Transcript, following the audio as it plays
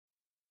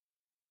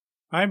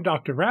I'm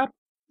Dr. Rapp,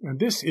 and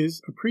this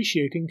is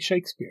Appreciating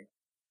Shakespeare,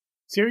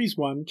 Series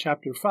 1,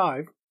 Chapter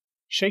 5,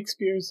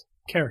 Shakespeare's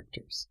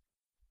Characters.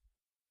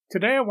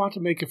 Today I want to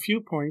make a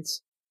few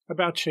points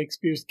about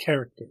Shakespeare's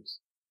characters.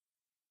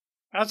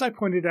 As I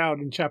pointed out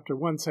in Chapter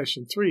 1,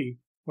 Session 3,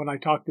 when I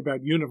talked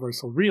about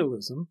universal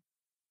realism,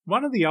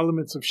 one of the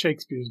elements of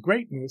Shakespeare's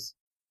greatness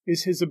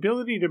is his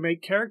ability to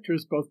make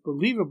characters both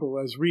believable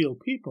as real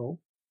people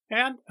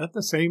and, at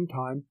the same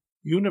time,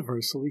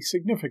 universally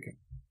significant.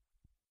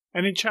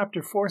 And in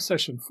Chapter 4,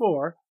 Session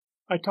 4,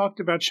 I talked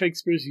about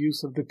Shakespeare's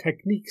use of the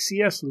technique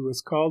C.S.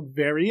 Lewis called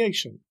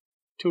variation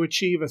to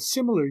achieve a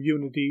similar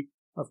unity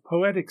of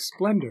poetic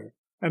splendor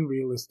and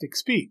realistic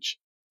speech.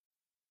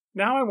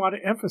 Now I want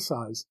to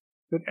emphasize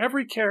that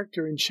every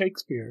character in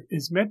Shakespeare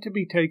is meant to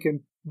be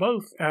taken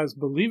both as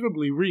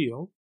believably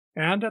real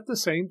and, at the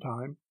same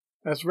time,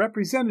 as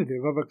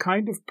representative of a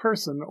kind of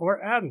person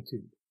or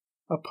attitude,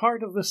 a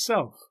part of the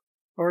self,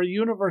 or a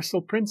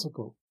universal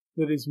principle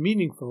that is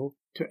meaningful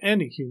to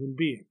any human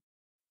being.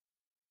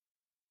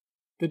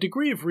 The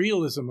degree of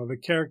realism of a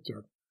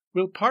character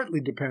will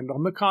partly depend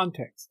on the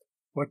context,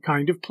 what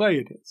kind of play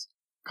it is,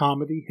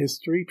 comedy,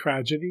 history,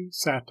 tragedy,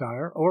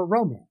 satire, or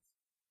romance.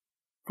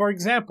 For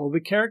example,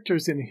 the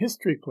characters in a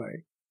history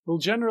play will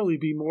generally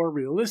be more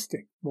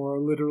realistic, more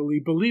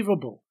literally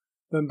believable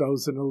than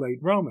those in a late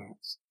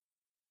romance.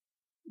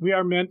 We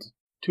are meant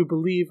to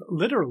believe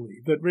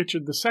literally that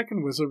Richard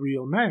II was a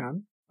real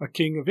man, a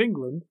king of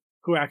England,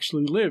 who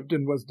actually lived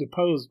and was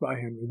deposed by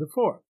Henry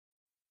IV.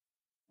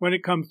 When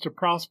it comes to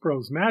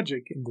Prospero's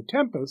magic in The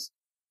Tempest,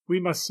 we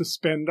must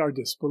suspend our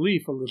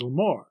disbelief a little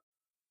more.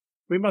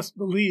 We must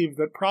believe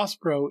that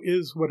Prospero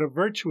is what a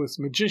virtuous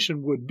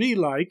magician would be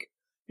like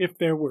if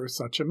there were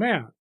such a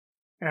man.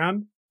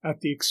 And,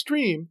 at the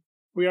extreme,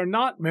 we are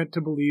not meant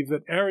to believe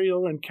that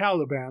Ariel and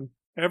Caliban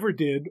ever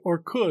did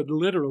or could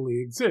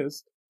literally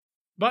exist,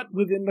 but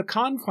within the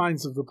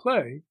confines of the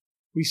play,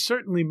 we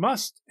certainly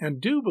must and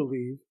do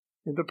believe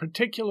in the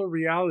particular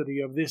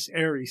reality of this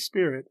airy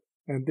spirit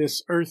and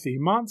this earthy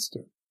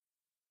monster.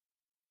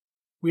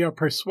 We are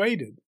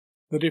persuaded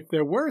that if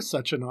there were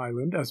such an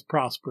island as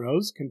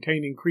Prospero's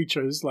containing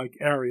creatures like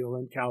Ariel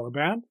and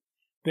Caliban,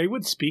 they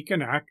would speak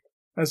and act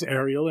as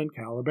Ariel and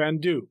Caliban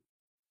do.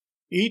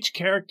 Each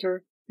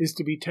character is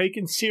to be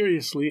taken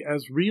seriously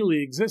as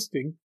really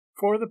existing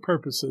for the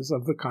purposes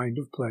of the kind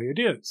of play it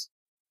is.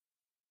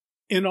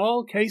 In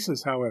all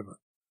cases, however,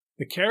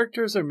 the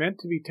characters are meant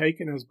to be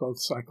taken as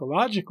both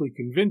psychologically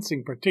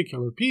convincing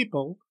particular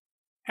people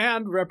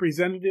and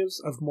representatives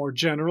of more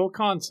general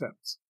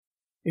concepts.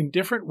 In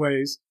different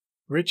ways,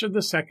 Richard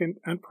II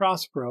and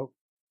Prospero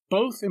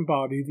both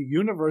embody the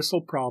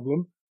universal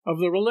problem of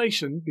the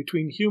relation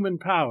between human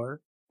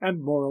power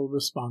and moral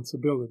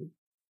responsibility.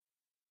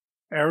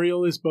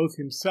 Ariel is both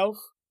himself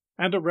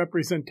and a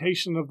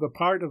representation of the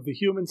part of the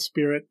human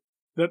spirit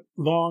that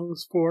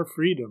longs for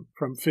freedom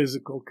from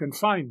physical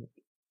confinement.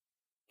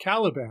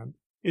 Caliban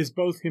is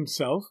both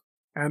himself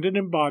and an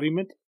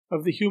embodiment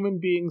of the human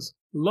being's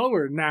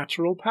lower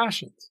natural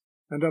passions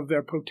and of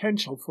their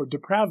potential for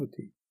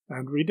depravity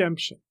and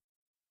redemption.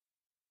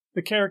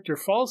 The character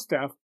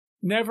Falstaff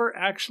never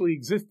actually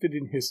existed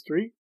in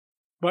history,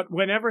 but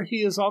whenever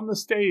he is on the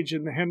stage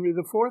in the Henry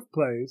IV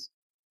plays,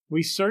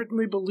 we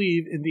certainly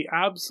believe in the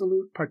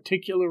absolute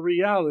particular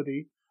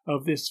reality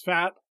of this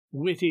fat,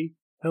 witty,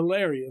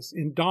 hilarious,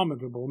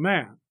 indomitable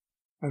man,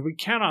 and we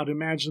cannot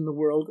imagine the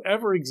world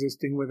ever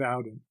existing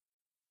without him.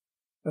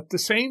 At the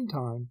same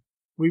time,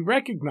 we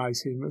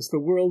recognize him as the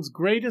world's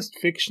greatest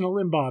fictional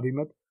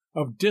embodiment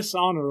of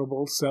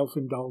dishonorable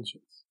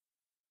self-indulgence.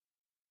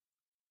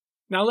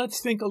 Now let's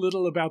think a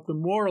little about the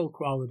moral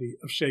quality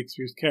of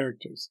Shakespeare's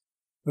characters,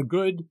 the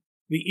good,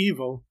 the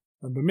evil,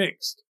 and the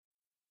mixed.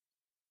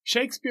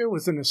 Shakespeare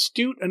was an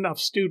astute enough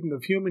student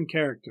of human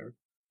character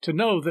to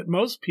know that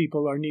most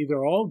people are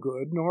neither all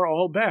good nor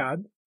all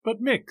bad,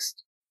 but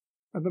mixed,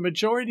 and the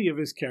majority of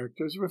his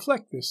characters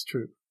reflect this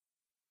truth.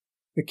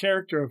 The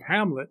character of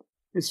Hamlet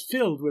is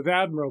filled with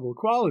admirable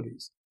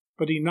qualities,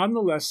 but he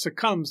nonetheless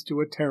succumbs to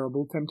a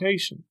terrible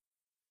temptation.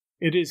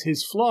 It is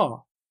his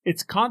flaw,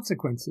 its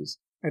consequences,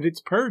 and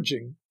its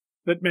purging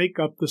that make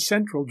up the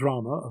central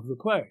drama of the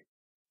play.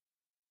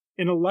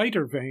 In a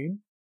lighter vein,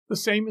 the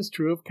same is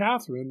true of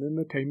Catherine in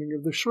The Taming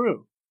of the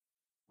Shrew.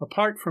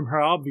 Apart from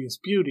her obvious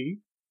beauty,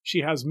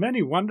 she has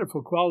many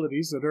wonderful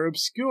qualities that are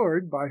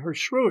obscured by her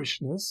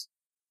shrewishness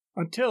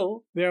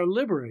until they are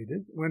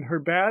liberated when her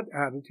bad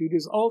attitude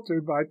is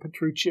altered by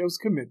Petruchio's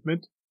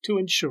commitment to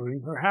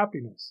ensuring her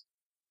happiness.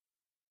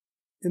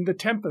 In The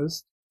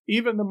Tempest,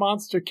 even the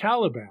monster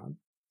Caliban,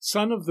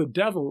 son of the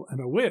devil and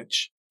a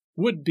witch,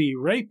 would-be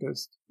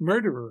rapist,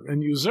 murderer,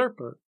 and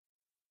usurper,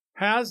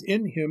 has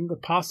in him the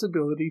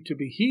possibility to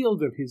be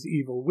healed of his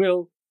evil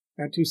will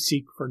and to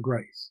seek for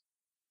grace.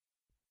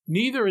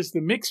 Neither is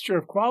the mixture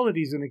of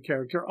qualities in a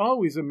character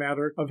always a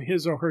matter of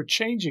his or her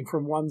changing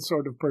from one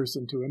sort of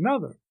person to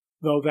another,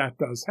 though that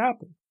does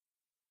happen.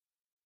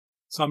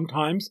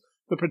 Sometimes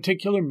the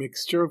particular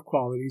mixture of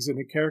qualities in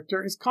a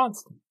character is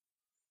constant.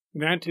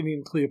 In Antony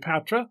and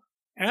Cleopatra,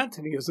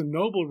 Antony is a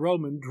noble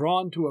Roman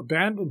drawn to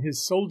abandon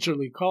his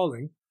soldierly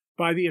calling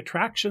by the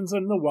attractions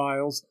and the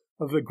wiles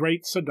of the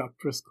great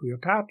seductress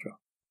Cleopatra.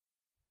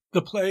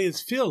 The play is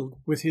filled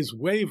with his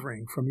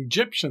wavering from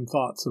Egyptian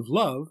thoughts of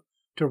love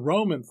to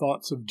Roman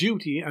thoughts of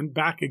duty and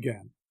back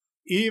again,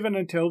 even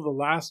until the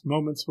last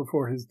moments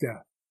before his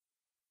death.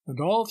 And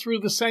all through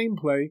the same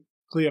play,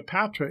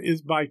 Cleopatra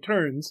is by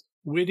turns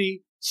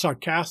witty,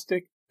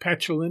 sarcastic,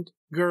 petulant,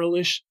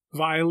 girlish,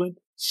 violent,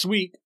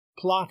 sweet,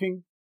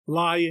 plotting,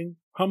 lying,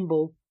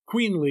 humble,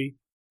 queenly,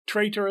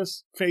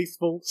 traitorous,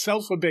 faithful,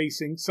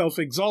 self-abasing,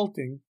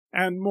 self-exalting,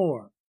 and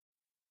more.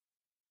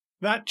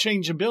 That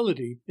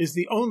changeability is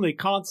the only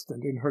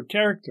constant in her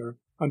character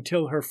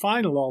until her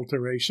final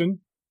alteration,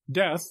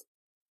 death,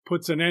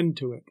 puts an end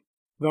to it,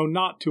 though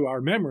not to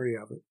our memory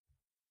of it.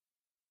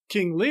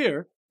 King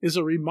Lear is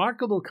a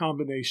remarkable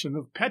combination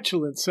of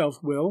petulant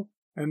self-will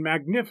and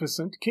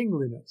magnificent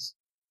kingliness.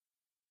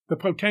 The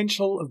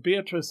potential of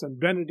Beatrice and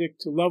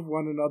Benedict to love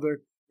one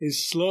another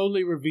is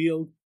slowly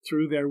revealed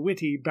through their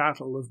witty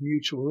battle of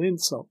mutual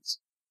insults.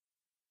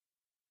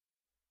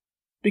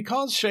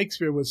 Because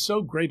Shakespeare was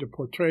so great a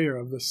portrayer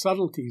of the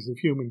subtleties of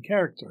human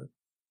character,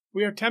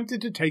 we are tempted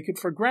to take it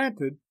for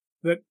granted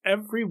that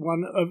every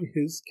one of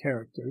his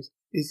characters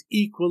is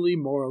equally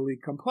morally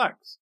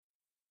complex.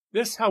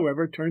 This,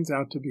 however, turns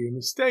out to be a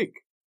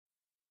mistake.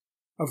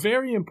 A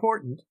very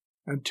important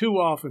and too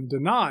often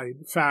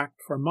denied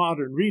fact for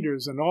modern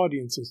readers and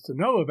audiences to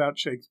know about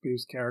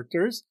Shakespeare's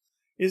characters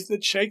is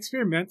that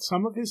Shakespeare meant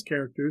some of his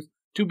characters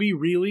to be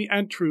really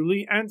and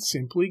truly and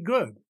simply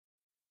good,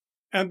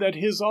 and that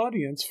his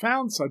audience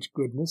found such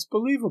goodness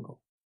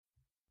believable.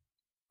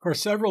 For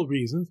several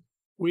reasons,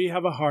 we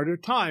have a harder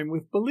time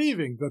with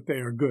believing that they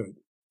are good.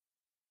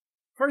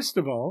 First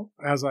of all,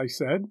 as I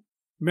said,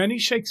 many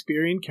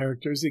Shakespearean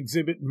characters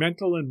exhibit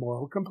mental and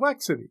moral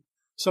complexity,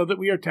 so that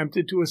we are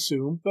tempted to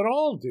assume that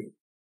all do.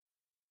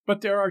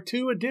 But there are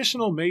two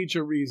additional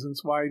major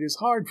reasons why it is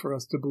hard for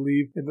us to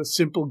believe in the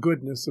simple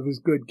goodness of his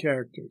good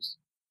characters.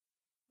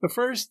 The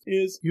first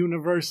is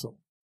universal.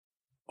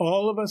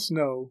 All of us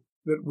know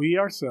that we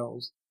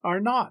ourselves are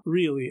not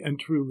really and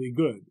truly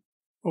good,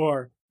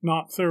 or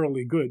not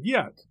thoroughly good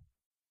yet.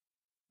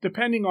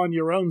 Depending on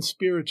your own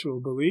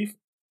spiritual belief,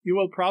 you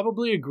will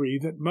probably agree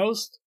that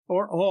most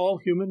or all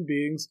human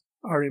beings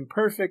are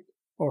imperfect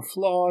or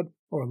flawed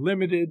or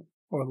limited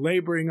or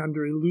laboring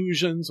under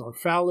illusions or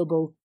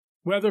fallible,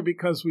 whether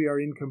because we are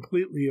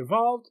incompletely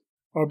evolved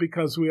or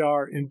because we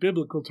are, in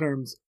biblical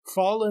terms,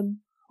 fallen,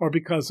 or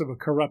because of a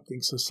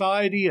corrupting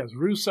society, as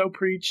Rousseau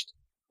preached,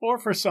 or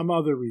for some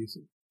other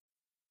reason.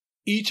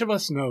 Each of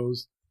us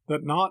knows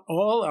that not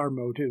all our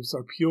motives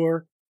are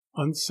pure,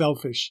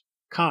 unselfish,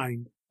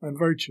 kind, and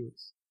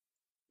virtuous.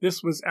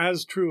 This was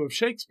as true of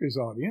Shakespeare's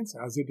audience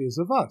as it is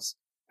of us,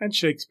 and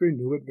Shakespeare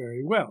knew it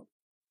very well.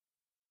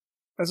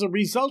 As a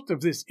result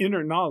of this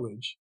inner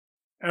knowledge,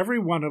 every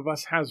one of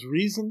us has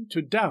reason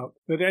to doubt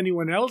that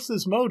anyone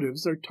else's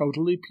motives are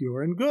totally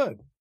pure and good.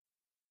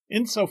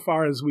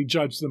 Insofar as we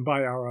judge them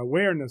by our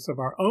awareness of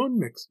our own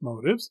mixed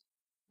motives,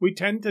 we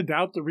tend to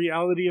doubt the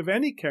reality of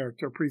any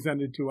character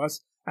presented to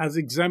us as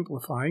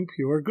exemplifying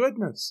pure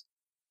goodness.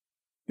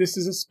 This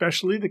is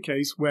especially the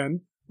case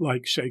when,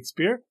 like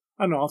Shakespeare,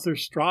 an author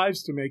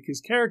strives to make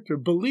his character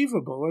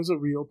believable as a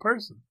real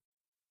person.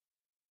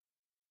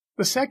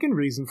 The second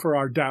reason for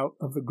our doubt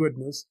of the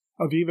goodness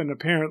of even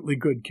apparently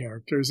good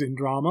characters in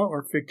drama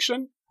or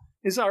fiction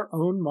is our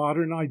own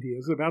modern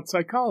ideas about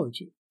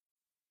psychology.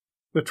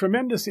 The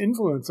tremendous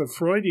influence of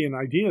Freudian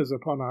ideas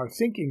upon our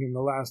thinking in the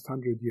last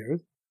 100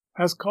 years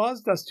has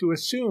caused us to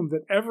assume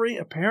that every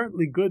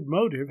apparently good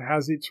motive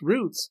has its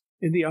roots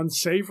in the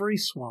unsavory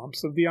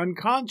swamps of the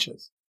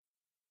unconscious.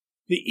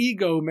 The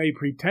ego may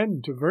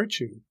pretend to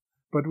virtue,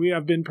 but we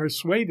have been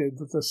persuaded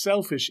that the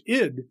selfish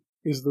id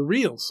is the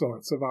real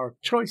source of our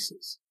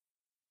choices.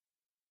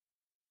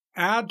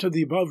 Add to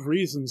the above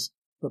reasons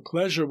the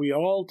pleasure we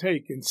all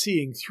take in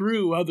seeing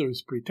through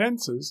others'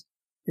 pretenses,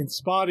 in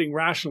spotting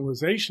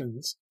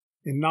rationalizations,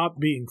 in not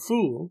being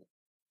fooled,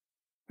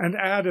 and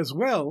add as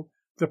well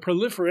the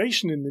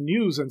proliferation in the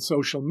news and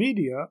social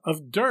media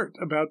of dirt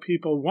about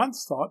people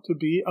once thought to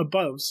be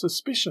above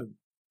suspicion.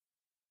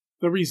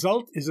 The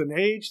result is an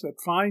age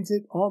that finds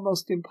it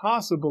almost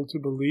impossible to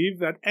believe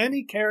that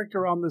any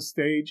character on the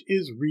stage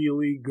is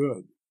really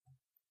good.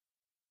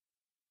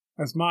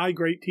 As my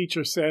great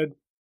teacher said,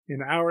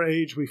 in our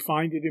age we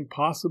find it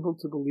impossible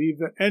to believe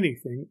that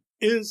anything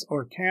is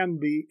or can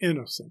be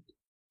innocent.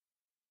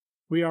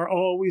 We are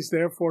always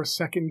therefore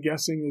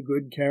second-guessing a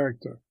good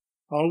character,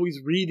 always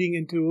reading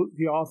into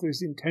the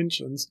author's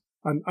intentions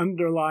an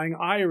underlying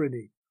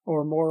irony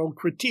or moral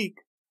critique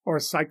or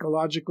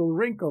psychological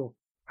wrinkle,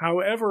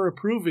 however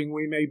approving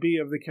we may be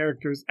of the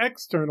character's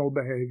external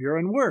behavior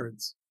and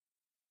words.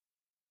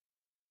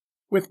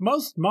 With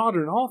most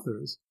modern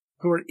authors,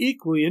 who are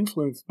equally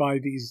influenced by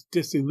these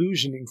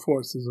disillusioning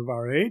forces of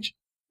our age,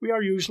 we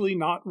are usually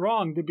not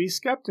wrong to be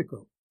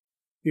skeptical.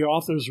 The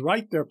authors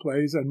write their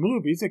plays and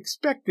movies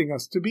expecting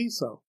us to be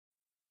so.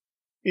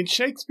 In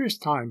Shakespeare's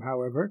time,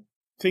 however,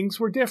 things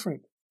were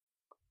different.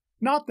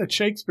 Not that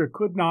Shakespeare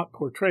could not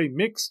portray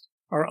mixed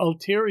or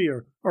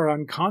ulterior or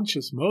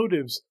unconscious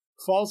motives,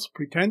 false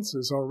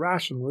pretenses, or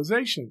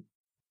rationalization.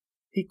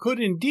 He could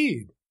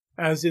indeed,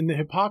 as in the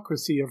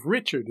hypocrisy of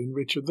Richard in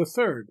Richard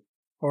III,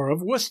 or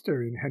of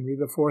Worcester in Henry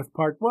IV,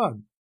 Part I,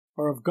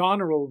 or of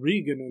Goneril,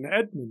 Regan, and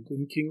Edmund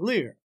in King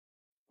Lear,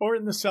 or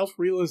in the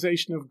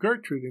self-realization of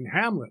Gertrude in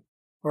Hamlet,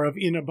 or of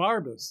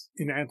Enobarbus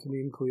in Antony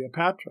and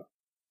Cleopatra.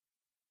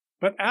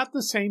 But at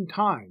the same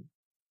time,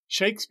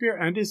 Shakespeare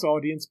and his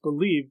audience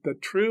believed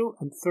that true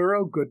and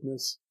thorough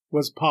goodness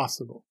was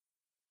possible.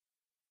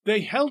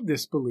 They held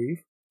this belief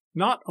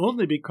not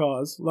only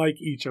because,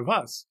 like each of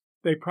us,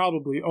 they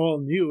probably all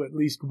knew at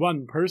least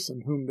one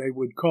person whom they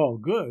would call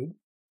good,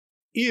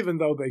 even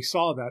though they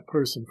saw that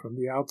person from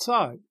the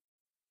outside.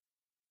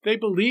 They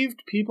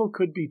believed people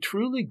could be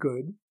truly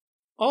good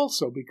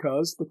also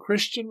because the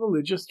Christian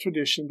religious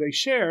tradition they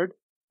shared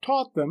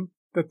taught them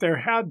that there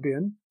had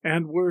been,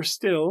 and were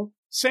still,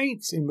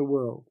 saints in the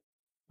world,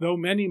 though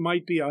many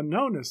might be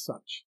unknown as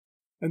such,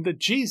 and that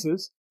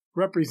Jesus,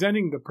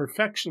 representing the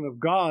perfection of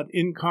God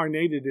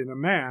incarnated in a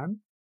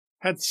man,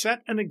 had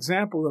set an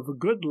example of a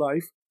good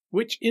life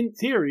which in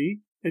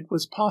theory it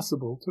was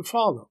possible to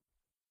follow.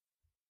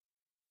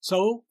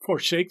 So, for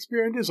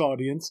Shakespeare and his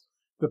audience,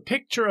 the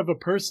picture of a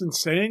person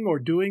saying or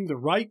doing the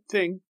right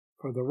thing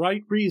for the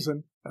right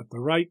reason at the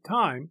right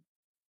time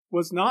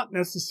was not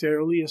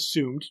necessarily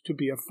assumed to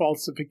be a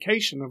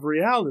falsification of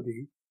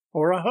reality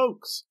or a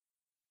hoax.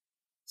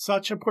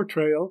 Such a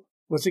portrayal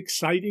was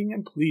exciting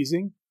and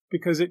pleasing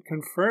because it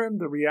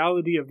confirmed the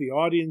reality of the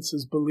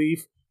audience's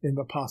belief in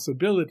the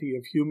possibility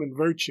of human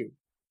virtue,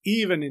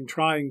 even in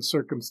trying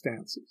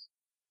circumstances.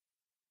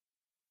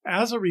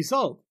 As a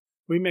result,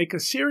 we make a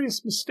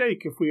serious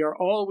mistake if we are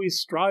always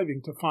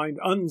striving to find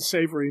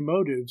unsavory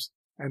motives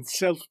and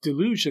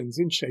self-delusions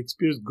in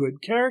Shakespeare's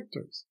good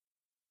characters.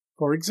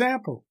 For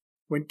example,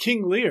 when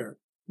King Lear,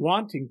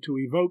 wanting to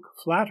evoke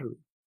flattery,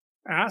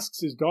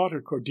 asks his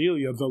daughter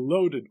Cordelia the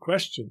loaded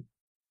question,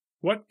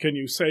 "What can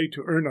you say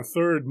to earn a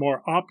third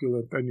more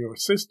opulent than your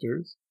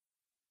sisters?"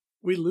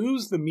 we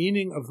lose the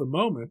meaning of the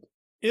moment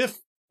if,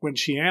 when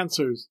she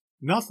answers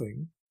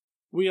nothing,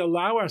 we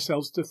allow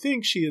ourselves to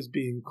think she is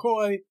being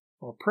coy,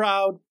 or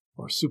proud,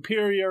 or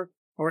superior,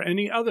 or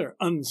any other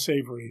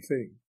unsavory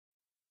thing.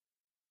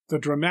 The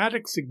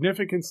dramatic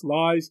significance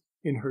lies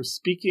in her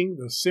speaking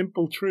the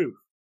simple truth,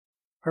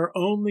 her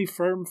only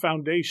firm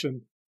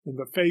foundation in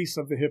the face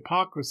of the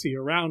hypocrisy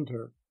around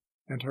her,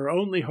 and her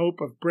only hope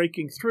of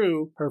breaking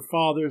through her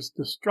father's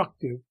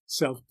destructive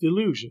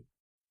self-delusion.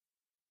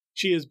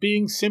 She is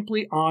being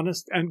simply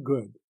honest and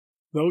good,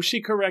 though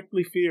she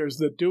correctly fears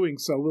that doing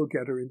so will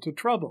get her into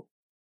trouble,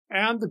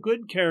 and the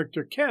good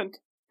character Kent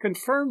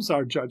confirms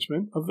our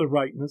judgment of the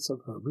rightness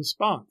of her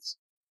response.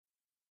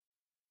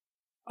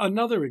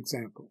 Another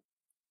example.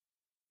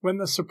 When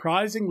the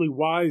surprisingly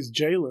wise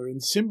jailer in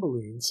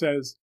Cymbeline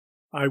says,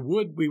 "I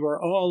would we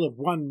were all of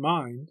one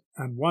mind,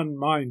 and one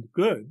mind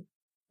good,"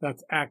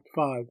 that's Act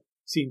 5,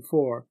 Scene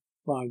 4,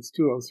 lines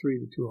 203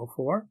 to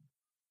 204,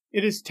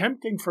 it is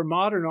tempting for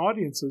modern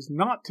audiences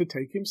not to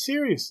take him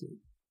seriously.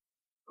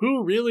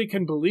 Who really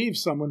can believe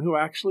someone who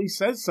actually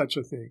says such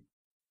a thing?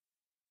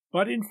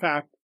 But in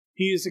fact,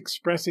 he is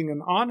expressing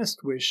an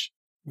honest wish,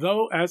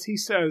 though, as he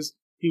says,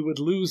 he would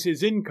lose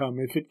his income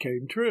if it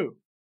came true.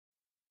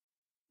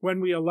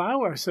 When we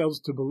allow ourselves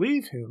to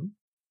believe him,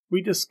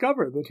 we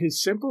discover that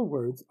his simple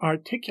words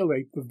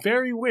articulate the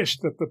very wish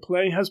that the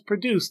play has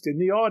produced in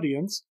the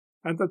audience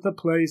and that the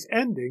play's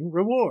ending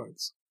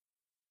rewards.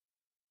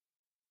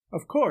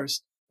 Of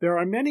course, there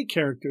are many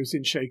characters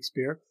in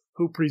Shakespeare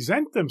who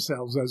present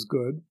themselves as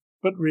good,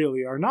 but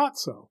really are not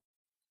so.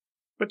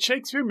 But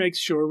Shakespeare makes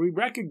sure we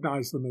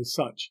recognize them as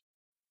such.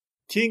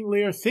 King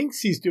Lear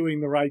thinks he's doing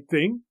the right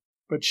thing,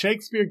 but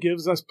Shakespeare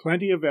gives us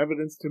plenty of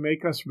evidence to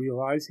make us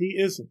realize he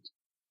isn't.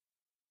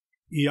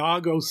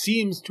 Iago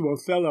seems to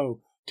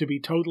Othello to be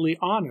totally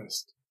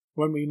honest,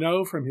 when we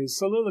know from his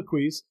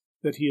soliloquies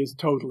that he is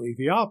totally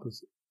the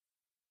opposite.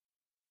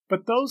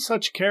 But though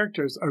such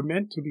characters are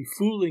meant to be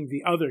fooling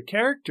the other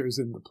characters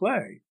in the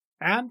play,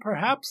 and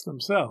perhaps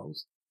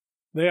themselves,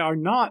 they are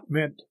not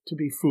meant to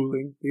be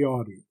fooling the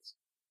audience.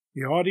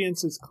 The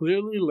audience is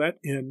clearly let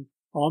in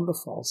on the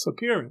false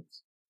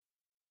appearance.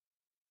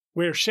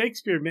 Where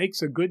Shakespeare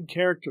makes a good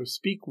character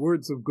speak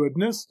words of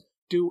goodness,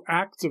 do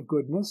acts of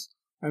goodness,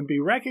 and be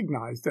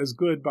recognized as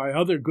good by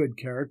other good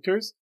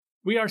characters,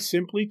 we are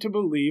simply to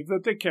believe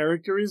that the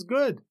character is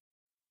good.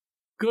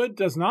 Good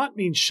does not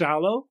mean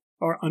shallow,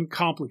 or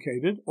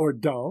uncomplicated, or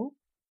dull,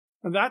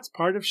 and that's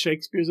part of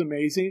Shakespeare's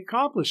amazing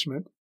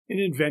accomplishment in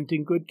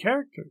inventing good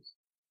characters.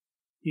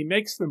 He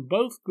makes them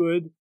both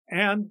good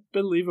and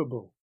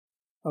believable,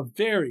 a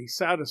very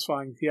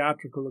satisfying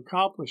theatrical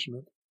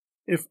accomplishment,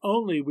 if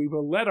only we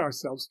will let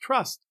ourselves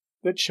trust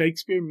that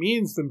Shakespeare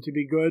means them to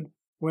be good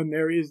when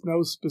there is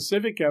no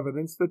specific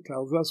evidence that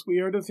tells us we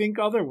are to think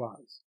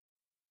otherwise.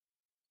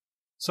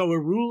 So a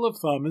rule of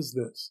thumb is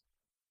this.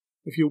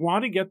 If you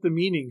want to get the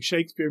meaning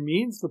Shakespeare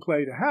means the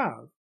play to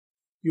have,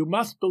 you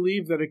must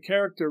believe that a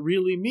character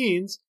really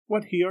means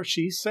what he or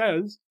she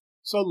says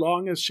so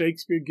long as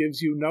Shakespeare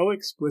gives you no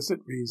explicit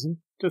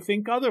reason to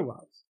think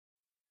otherwise.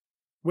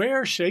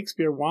 Where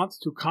Shakespeare wants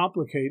to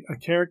complicate a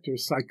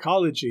character's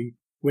psychology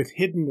with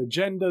hidden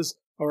agendas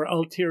or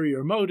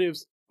ulterior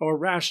motives or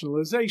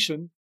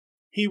rationalization,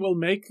 he will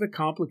make the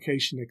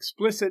complication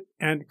explicit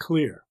and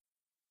clear.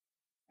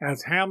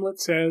 As Hamlet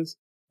says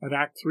at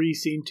Act 3,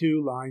 Scene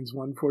 2, lines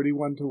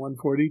 141 to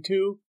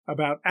 142,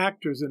 about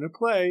actors in a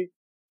play,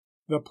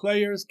 the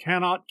players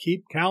cannot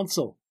keep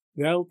counsel.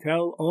 They'll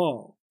tell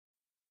all.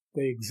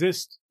 They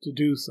exist to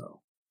do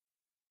so.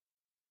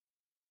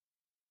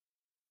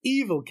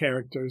 Evil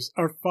characters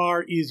are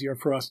far easier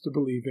for us to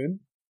believe in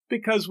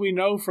because we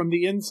know from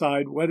the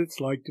inside what it's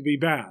like to be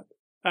bad,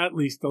 at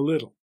least a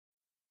little.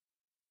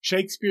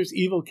 Shakespeare's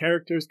evil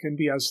characters can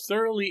be as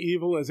thoroughly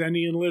evil as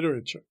any in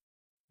literature.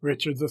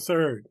 Richard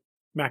III,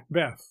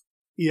 Macbeth,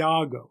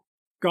 Iago,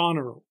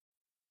 Goneril.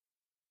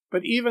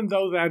 But even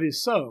though that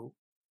is so,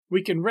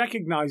 we can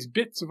recognize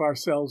bits of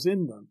ourselves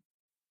in them,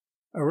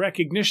 a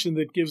recognition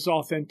that gives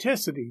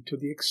authenticity to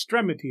the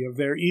extremity of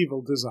their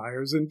evil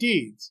desires and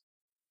deeds.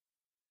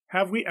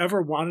 Have we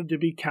ever wanted to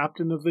be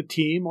captain of the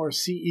team or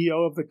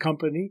CEO of the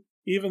company,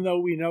 even though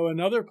we know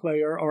another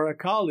player or a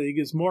colleague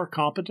is more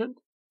competent?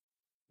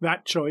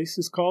 That choice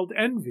is called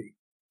envy.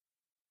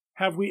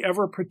 Have we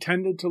ever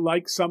pretended to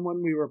like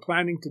someone we were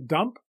planning to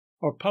dump,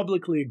 or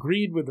publicly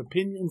agreed with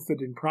opinions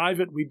that in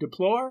private we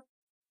deplore?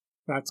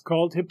 That's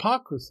called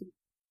hypocrisy.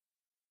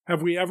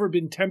 Have we ever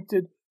been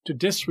tempted to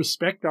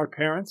disrespect our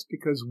parents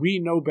because we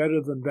know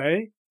better than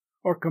they,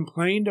 or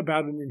complained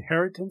about an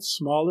inheritance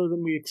smaller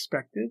than we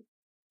expected?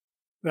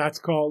 That's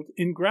called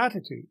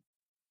ingratitude.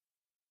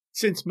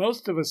 Since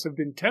most of us have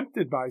been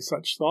tempted by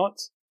such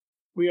thoughts,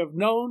 we have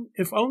known,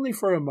 if only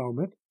for a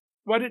moment,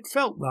 what it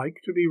felt like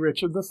to be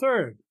Richard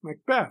III,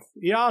 Macbeth,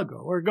 Iago,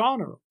 or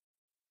Goneril.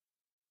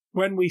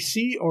 When we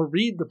see or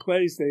read the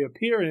plays they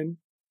appear in,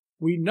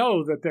 we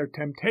know that their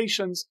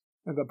temptations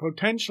and the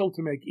potential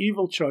to make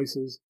evil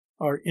choices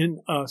are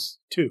in us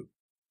too.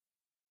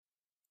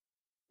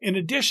 In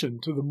addition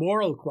to the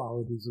moral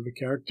qualities of a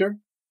character,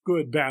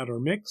 good, bad, or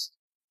mixed,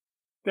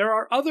 there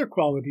are other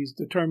qualities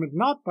determined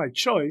not by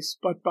choice,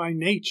 but by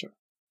nature.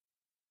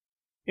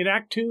 In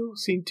Act 2,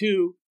 Scene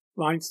 2,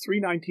 lines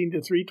 319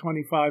 to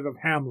 325 of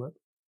Hamlet,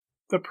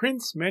 the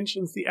prince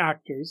mentions the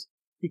actors,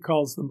 he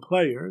calls them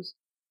players,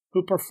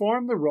 who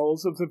perform the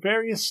roles of the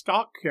various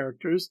stock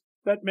characters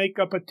that make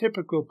up a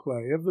typical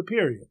play of the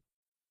period.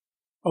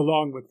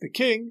 Along with the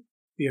king,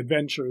 the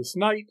adventurous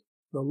knight,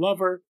 the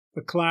lover,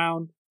 the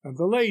clown, and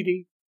the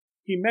lady,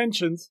 he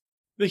mentions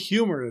the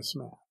humorous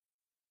man.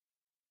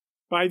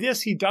 By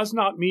this he does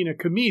not mean a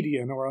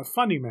comedian or a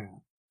funny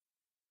man.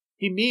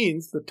 He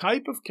means the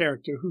type of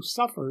character who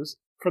suffers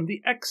from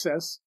the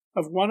excess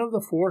of one of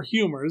the four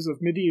humors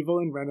of medieval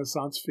and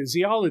Renaissance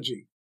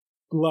physiology: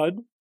 blood,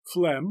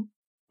 phlegm,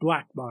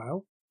 black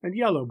bile, and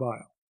yellow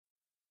bile.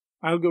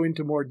 I'll go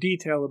into more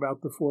detail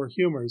about the four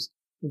humors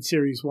in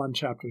Series 1,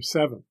 Chapter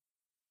 7.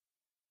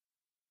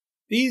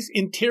 These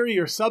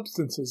interior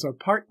substances are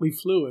partly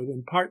fluid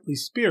and partly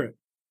spirit,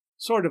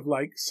 sort of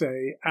like,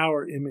 say,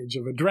 our image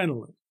of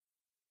adrenaline.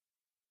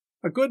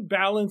 A good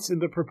balance in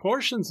the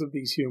proportions of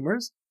these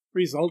humors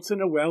results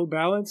in a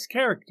well-balanced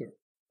character,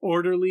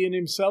 orderly in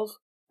himself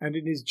and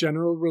in his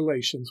general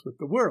relations with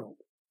the world.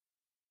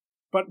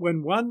 But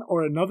when one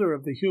or another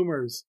of the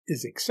humors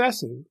is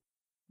excessive,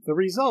 the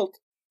result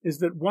is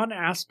that one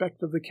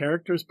aspect of the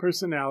character's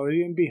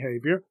personality and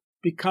behavior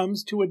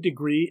becomes to a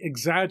degree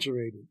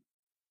exaggerated.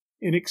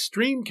 In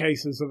extreme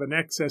cases of an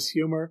excess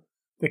humor,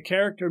 the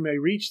character may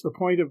reach the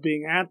point of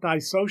being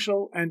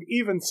antisocial and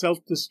even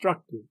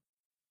self-destructive.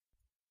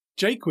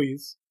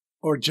 Jaques,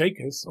 or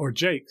Jakes,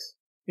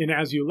 in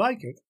As You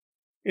Like It,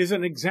 is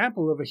an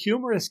example of a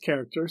humorous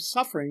character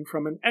suffering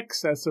from an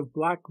excess of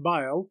black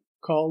bile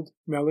called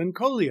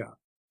melancholia,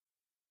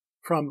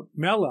 from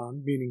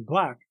melon meaning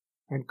black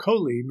and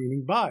chole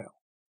meaning bile,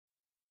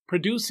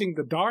 producing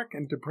the dark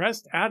and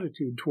depressed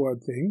attitude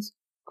toward things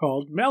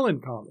called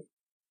melancholy.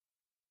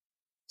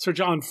 Sir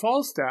John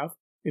Falstaff,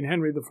 in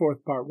Henry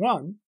IV, Part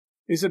 1,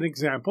 is an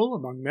example,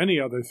 among many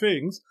other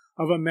things,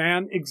 of a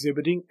man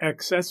exhibiting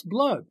excess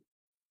blood,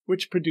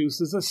 which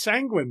produces a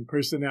sanguine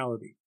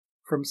personality,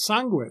 from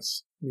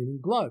sanguis, meaning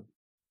blood,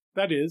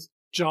 that is,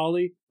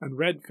 jolly and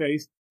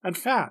red-faced and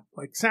fat,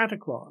 like Santa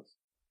Claus.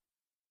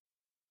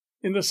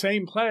 In the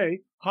same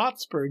play,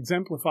 Hotspur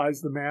exemplifies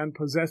the man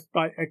possessed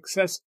by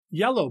excess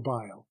yellow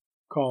bile,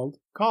 called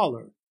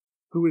choler,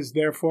 who is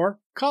therefore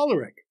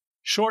choleric,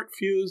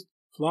 short-fused,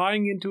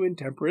 flying into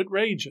intemperate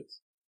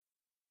rages.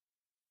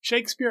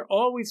 Shakespeare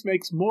always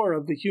makes more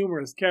of the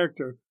humorous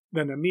character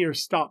than a mere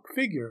stock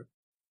figure,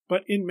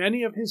 but in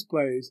many of his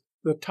plays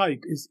the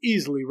type is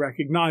easily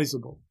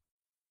recognizable.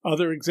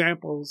 Other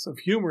examples of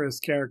humorous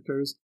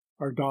characters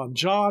are Don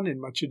John in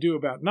Much Ado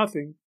About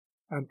Nothing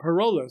and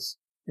Parolles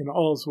in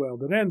All's Well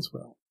That Ends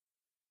Well.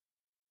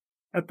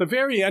 At the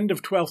very end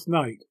of Twelfth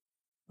Night,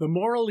 the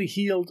morally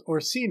healed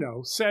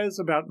Orsino says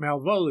about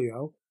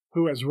Malvolio,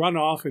 who has run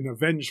off in a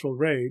vengeful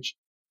rage,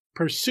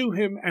 "Pursue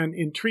him and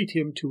entreat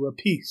him to a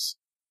peace."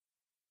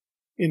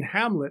 In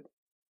Hamlet,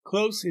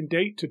 close in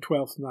date to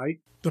Twelfth Night,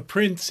 the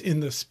prince in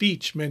the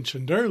speech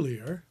mentioned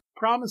earlier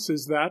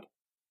promises that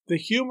the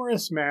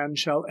humorous man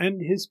shall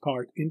end his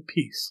part in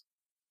peace.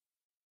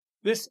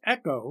 This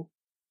echo,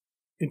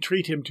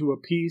 entreat him to a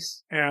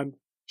peace, and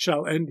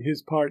shall end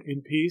his part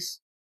in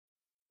peace,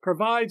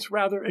 provides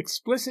rather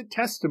explicit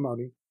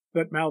testimony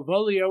that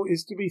Malvolio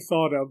is to be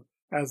thought of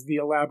as the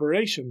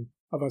elaboration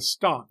of a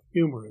stock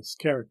humorous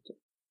character.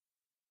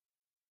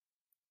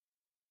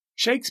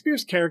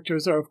 Shakespeare's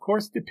characters are of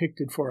course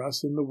depicted for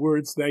us in the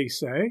words they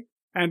say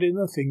and in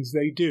the things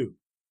they do.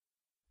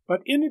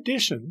 But in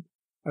addition,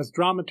 as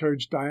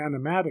dramaturge Diana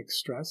Maddox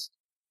stressed,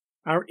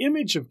 our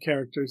image of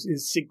characters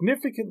is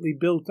significantly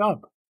built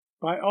up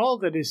by all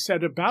that is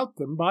said about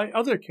them by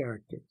other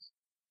characters.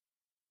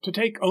 To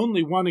take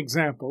only one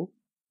example,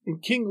 in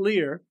King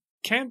Lear,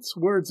 Kent's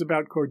words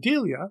about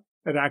Cordelia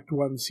at Act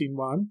 1, Scene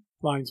 1,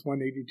 lines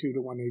 182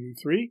 to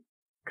 183,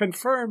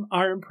 confirm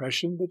our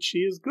impression that she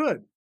is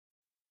good.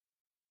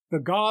 The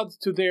gods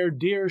to their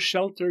dear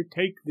shelter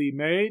take thee,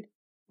 maid,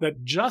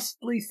 that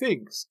justly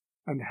thinks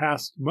and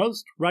hast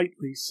most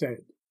rightly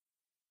said.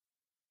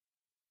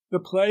 The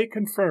play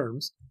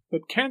confirms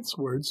that Kent's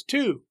words,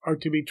 too, are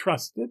to be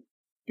trusted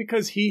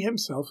because he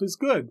himself is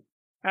good,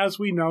 as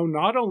we know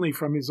not only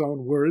from his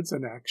own words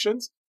and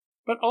actions,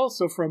 but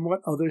also from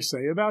what others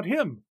say about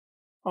him.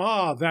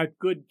 Ah, that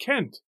good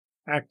Kent,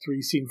 Act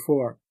 3, Scene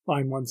 4,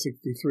 line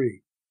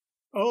 163.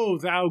 Oh,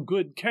 thou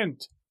good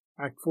Kent,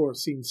 Act 4,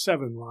 Scene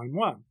 7, line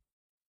 1.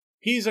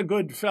 He's a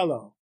good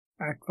fellow,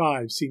 Act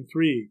 5, Scene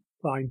 3,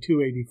 line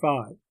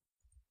 285.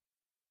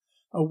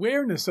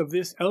 Awareness of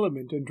this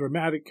element in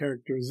dramatic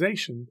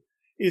characterization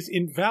is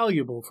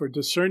invaluable for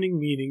discerning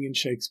meaning in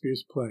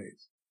Shakespeare's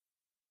plays.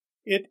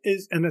 It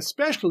is an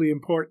especially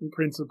important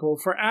principle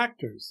for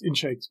actors in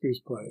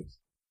Shakespeare's plays,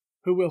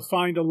 who will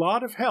find a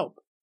lot of help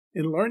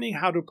in learning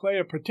how to play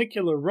a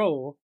particular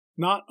role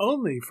not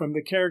only from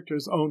the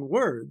character's own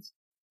words,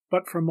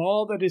 but from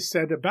all that is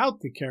said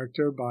about the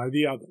character by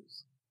the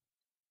others.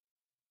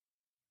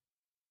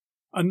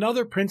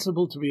 Another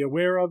principle to be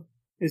aware of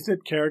is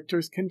that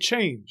characters can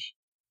change.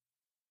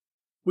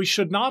 We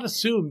should not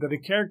assume that a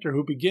character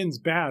who begins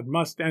bad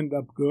must end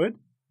up good,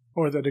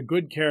 or that a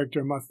good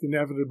character must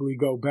inevitably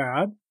go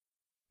bad.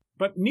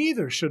 But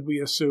neither should we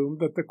assume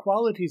that the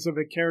qualities of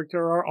a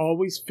character are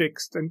always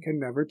fixed and can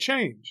never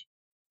change.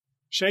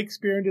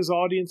 Shakespeare and his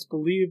audience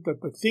believed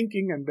that the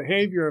thinking and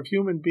behavior of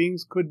human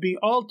beings could be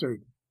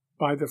altered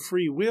by the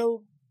free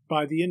will,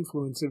 by the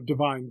influence of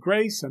divine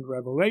grace and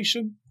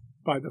revelation,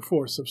 by the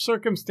force of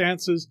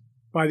circumstances,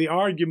 by the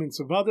arguments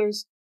of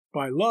others,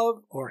 by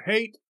love or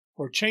hate,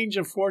 or change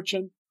of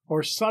fortune,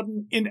 or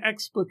sudden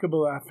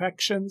inexplicable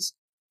affections,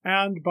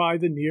 and by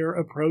the near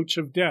approach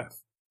of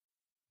death.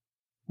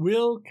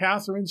 Will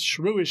Catherine's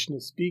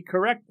shrewishness be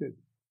corrected?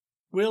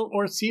 Will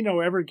Orsino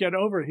ever get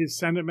over his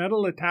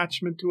sentimental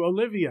attachment to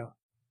Olivia?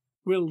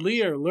 Will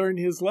Lear learn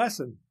his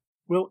lesson?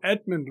 Will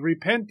Edmund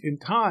repent in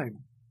time?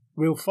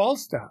 Will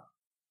Falstaff?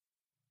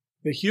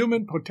 The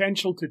human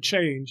potential to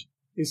change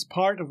is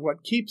part of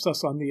what keeps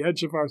us on the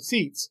edge of our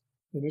seats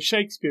in a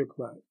Shakespeare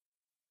play.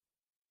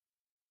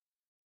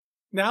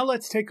 Now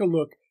let's take a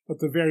look at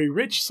the very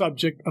rich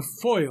subject of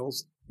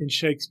foils in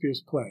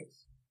Shakespeare's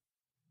plays.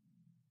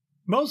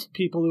 Most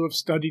people who have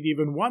studied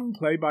even one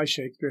play by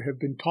Shakespeare have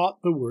been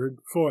taught the word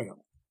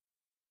foil.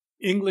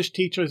 English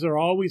teachers are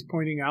always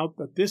pointing out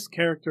that this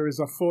character is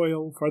a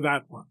foil for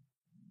that one.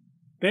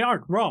 They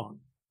aren't wrong,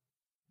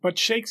 but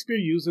Shakespeare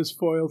uses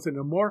foils in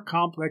a more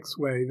complex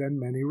way than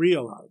many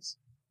realize.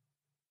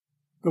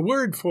 The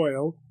word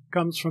foil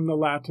comes from the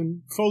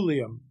Latin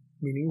folium,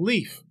 meaning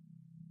leaf,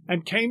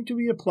 and came to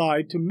be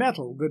applied to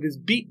metal that is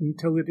beaten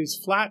till it is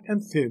flat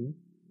and thin,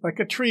 like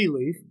a tree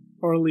leaf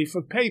or a leaf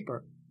of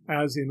paper,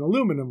 as in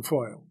aluminum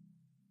foil.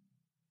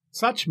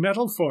 Such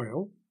metal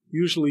foil,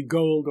 usually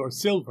gold or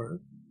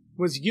silver,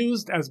 was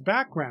used as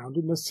background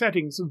in the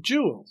settings of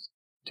jewels,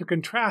 to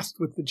contrast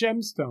with the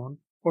gemstone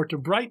or to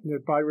brighten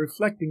it by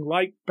reflecting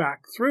light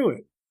back through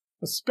it,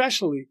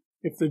 especially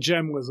if the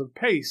gem was of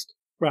paste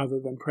rather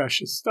than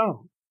precious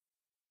stone.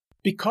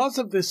 Because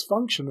of this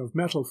function of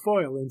metal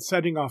foil in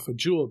setting off a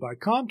jewel by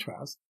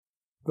contrast,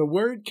 the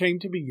word came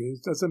to be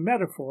used as a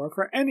metaphor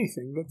for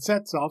anything that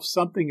sets off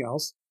something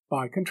else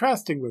by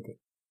contrasting with it.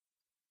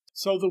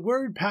 So the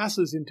word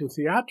passes into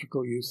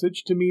theatrical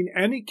usage to mean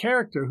any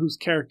character whose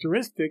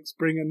characteristics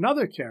bring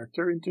another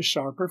character into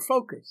sharper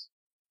focus.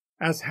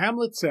 As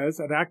Hamlet says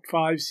at Act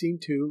 5, Scene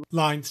 2,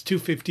 lines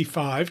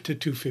 255 to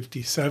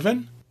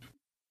 257,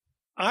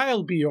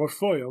 I'll be your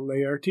foil,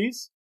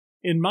 Laertes.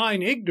 In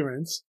mine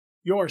ignorance,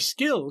 your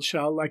skill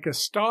shall, like a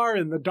star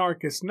in the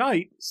darkest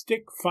night,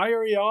 stick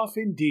fiery off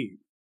indeed.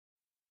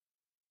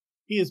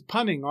 He is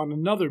punning on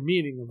another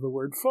meaning of the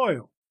word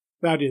foil,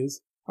 that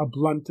is, a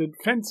blunted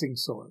fencing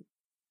sword.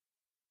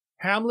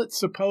 Hamlet's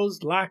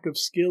supposed lack of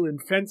skill in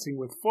fencing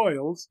with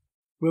foils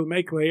will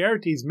make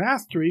Laertes'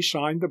 mastery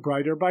shine the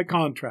brighter by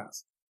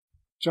contrast,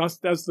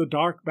 just as the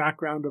dark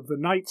background of the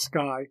night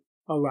sky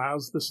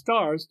allows the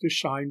stars to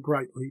shine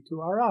brightly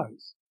to our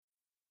eyes.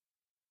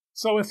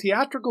 So a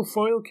theatrical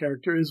foil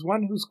character is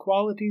one whose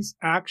qualities,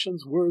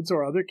 actions, words,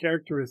 or other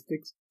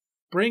characteristics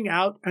bring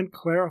out and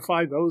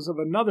clarify those of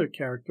another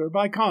character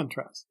by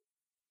contrast.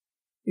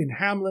 In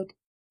Hamlet,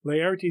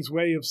 Laertes'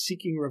 way of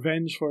seeking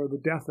revenge for the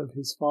death of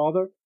his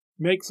father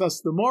makes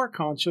us the more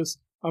conscious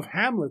of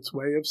Hamlet's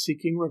way of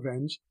seeking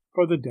revenge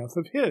for the death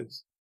of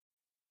his.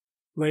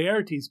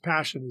 Laertes'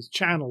 passion is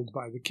channeled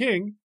by the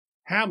king,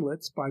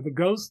 Hamlet's by the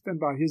ghost and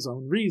by his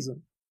own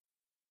reason.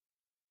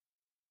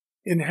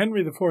 In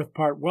Henry IV,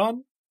 Part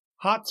 1,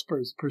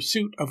 Hotspur's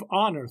pursuit of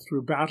honor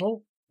through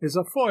battle is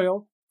a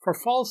foil for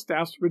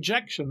Falstaff's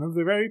rejection of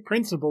the very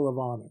principle of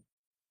honor.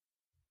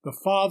 The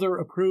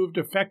father-approved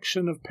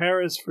affection of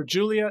Paris for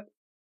Juliet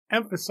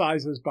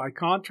emphasizes, by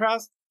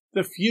contrast,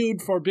 the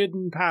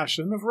feud-forbidden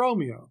passion of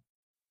Romeo.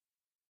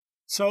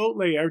 So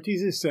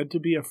Laertes is said to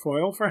be a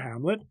foil for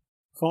Hamlet,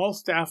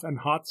 Falstaff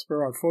and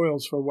Hotspur are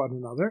foils for one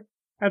another,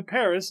 and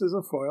Paris is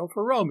a foil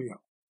for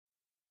Romeo.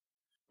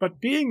 But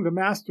being the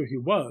master he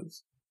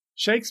was,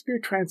 Shakespeare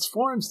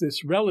transforms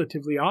this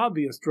relatively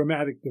obvious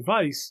dramatic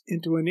device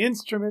into an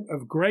instrument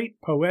of great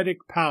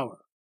poetic power.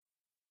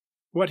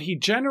 What he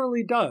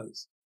generally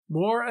does,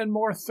 more and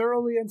more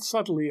thoroughly and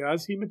subtly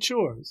as he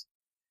matures,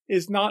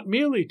 is not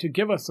merely to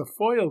give us a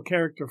foil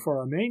character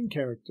for a main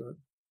character,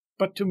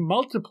 but to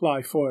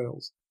multiply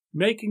foils,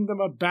 making them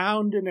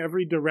abound in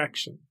every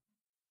direction.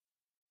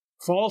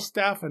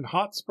 Falstaff and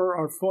Hotspur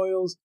are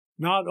foils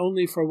not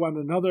only for one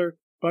another,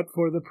 but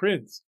for the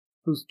prince,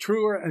 whose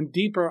truer and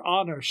deeper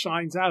honor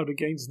shines out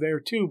against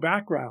their two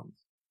backgrounds.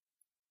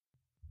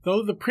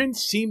 Though the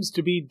prince seems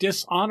to be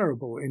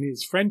dishonorable in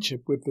his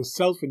friendship with the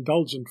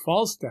self-indulgent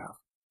Falstaff,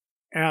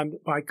 and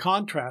by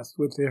contrast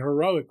with the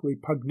heroically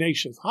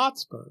pugnacious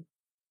Hotspur,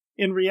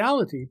 in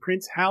reality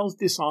Prince Hal's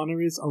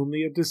dishonor is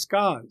only a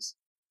disguise.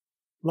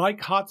 Like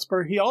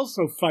Hotspur, he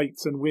also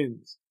fights and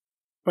wins,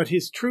 but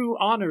his true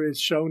honor is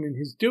shown in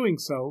his doing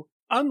so,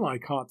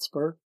 unlike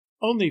Hotspur,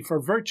 only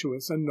for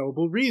virtuous and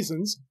noble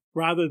reasons,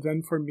 rather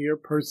than for mere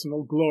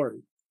personal glory.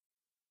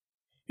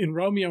 In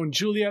Romeo and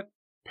Juliet,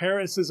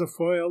 Paris is a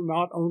foil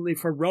not only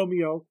for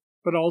Romeo,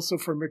 but also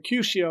for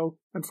Mercutio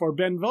and for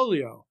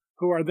Benvolio,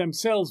 who are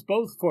themselves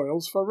both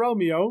foils for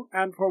Romeo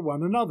and for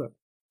one another.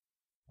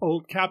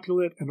 Old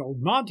Capulet and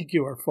Old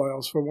Montague are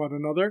foils for one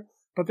another,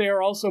 but they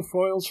are also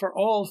foils for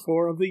all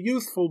four of the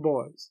youthful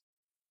boys.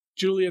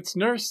 Juliet's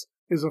nurse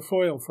is a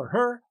foil for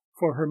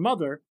her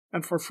mother,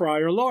 and for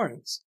Friar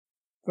Lawrence.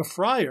 The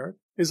friar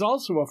is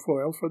also a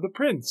foil for the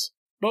prince,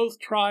 both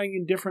trying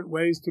in different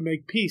ways to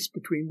make peace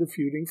between the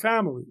feuding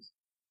families.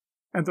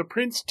 And the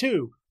prince,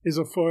 too, is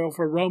a foil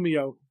for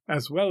Romeo,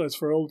 as well as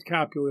for Old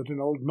Capulet and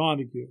Old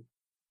Montague.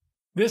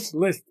 This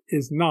list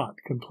is not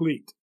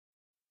complete.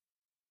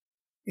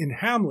 In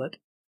Hamlet,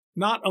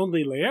 not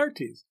only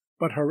Laertes,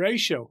 but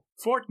Horatio,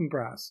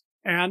 Fortinbras,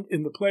 and,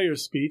 in the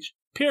player's speech,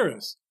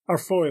 Pyrrhus are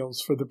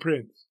foils for the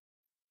prince.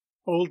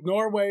 Old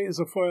Norway is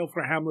a foil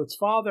for Hamlet's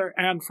father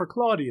and for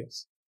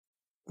Claudius.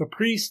 The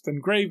priest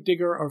and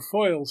gravedigger are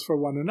foils for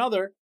one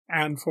another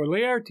and for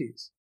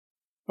Laertes.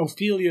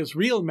 Ophelia's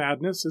real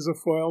madness is a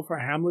foil for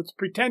Hamlet's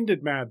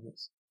pretended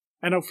madness,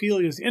 and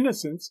Ophelia's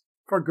innocence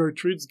for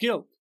Gertrude's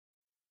guilt.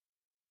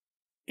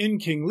 In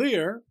King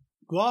Lear,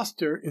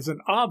 Gloucester is an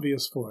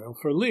obvious foil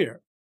for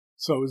Lear,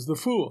 so is the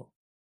Fool.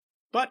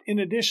 But in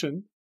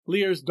addition,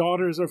 Lear's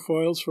daughters are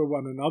foils for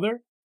one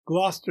another,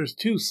 Gloucester's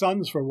two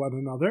sons for one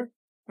another,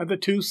 and the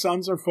two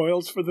sons are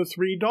foils for the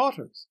three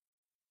daughters.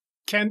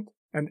 Kent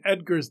and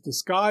Edgar's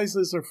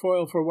disguises are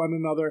foil for one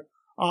another,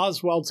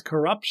 Oswald's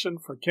corruption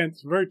for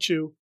Kent's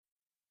virtue.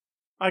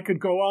 I could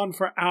go on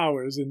for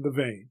hours in the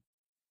vein.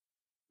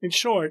 In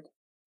short,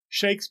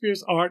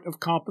 Shakespeare's art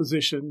of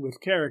composition with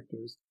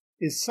characters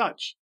is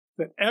such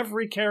that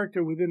every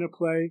character within a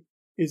play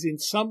is in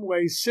some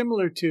ways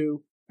similar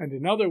to, and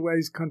in other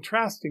ways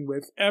contrasting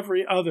with,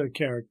 every other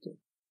character.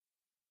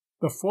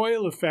 The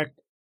foil effect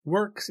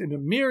works in a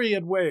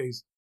myriad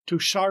ways to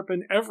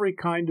sharpen every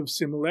kind of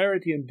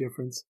similarity and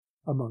difference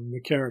among the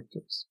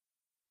characters.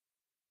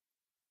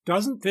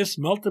 Doesn't this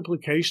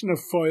multiplication of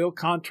foil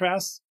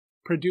contrasts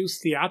produce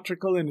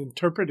theatrical and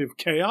interpretive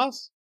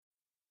chaos?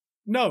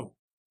 No,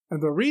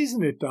 and the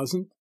reason it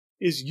doesn't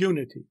is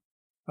unity,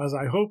 as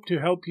I hope to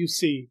help you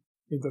see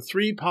in the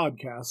 3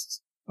 podcasts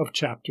of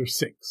Chapter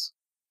 6.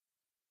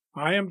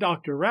 I am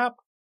Dr. Rapp,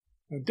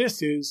 and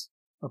this is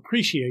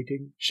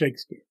Appreciating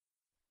Shakespeare.